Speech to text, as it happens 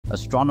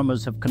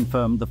astronomers have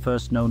confirmed the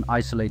first known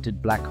isolated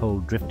black hole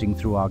drifting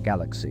through our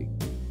galaxy.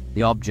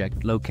 The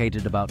object,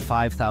 located about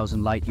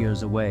 5,000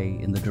 light-years away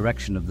in the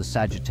direction of the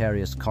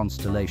Sagittarius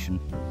constellation,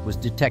 was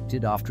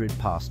detected after it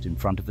passed in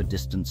front of a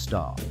distant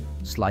star,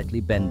 slightly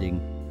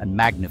bending and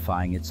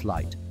magnifying its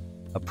light,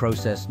 a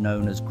process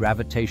known as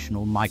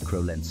gravitational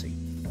microlensing.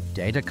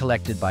 Data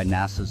collected by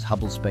NASA's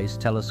Hubble Space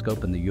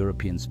Telescope and the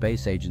European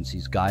Space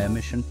Agency's Gaia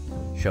mission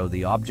show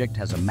the object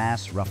has a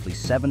mass roughly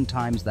 7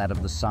 times that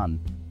of the Sun.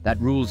 That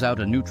rules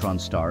out a neutron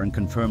star and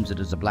confirms it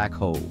as a black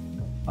hole.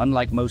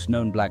 Unlike most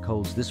known black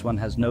holes, this one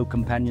has no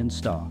companion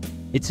star.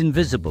 It's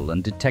invisible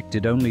and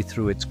detected only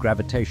through its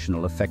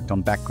gravitational effect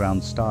on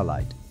background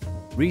starlight.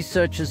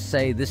 Researchers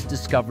say this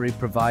discovery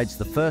provides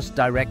the first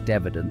direct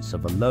evidence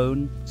of a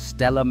lone,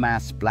 stellar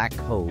mass black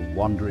hole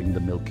wandering the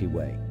Milky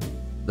Way.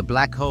 The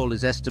black hole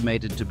is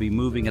estimated to be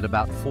moving at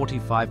about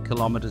 45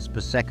 kilometers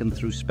per second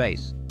through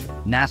space.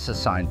 NASA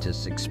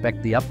scientists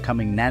expect the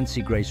upcoming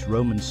Nancy Grace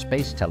Roman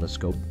Space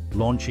Telescope,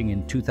 launching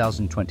in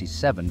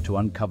 2027, to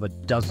uncover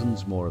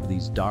dozens more of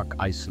these dark,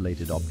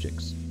 isolated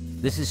objects.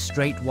 This is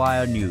straight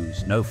wire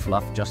news, no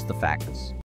fluff, just the facts.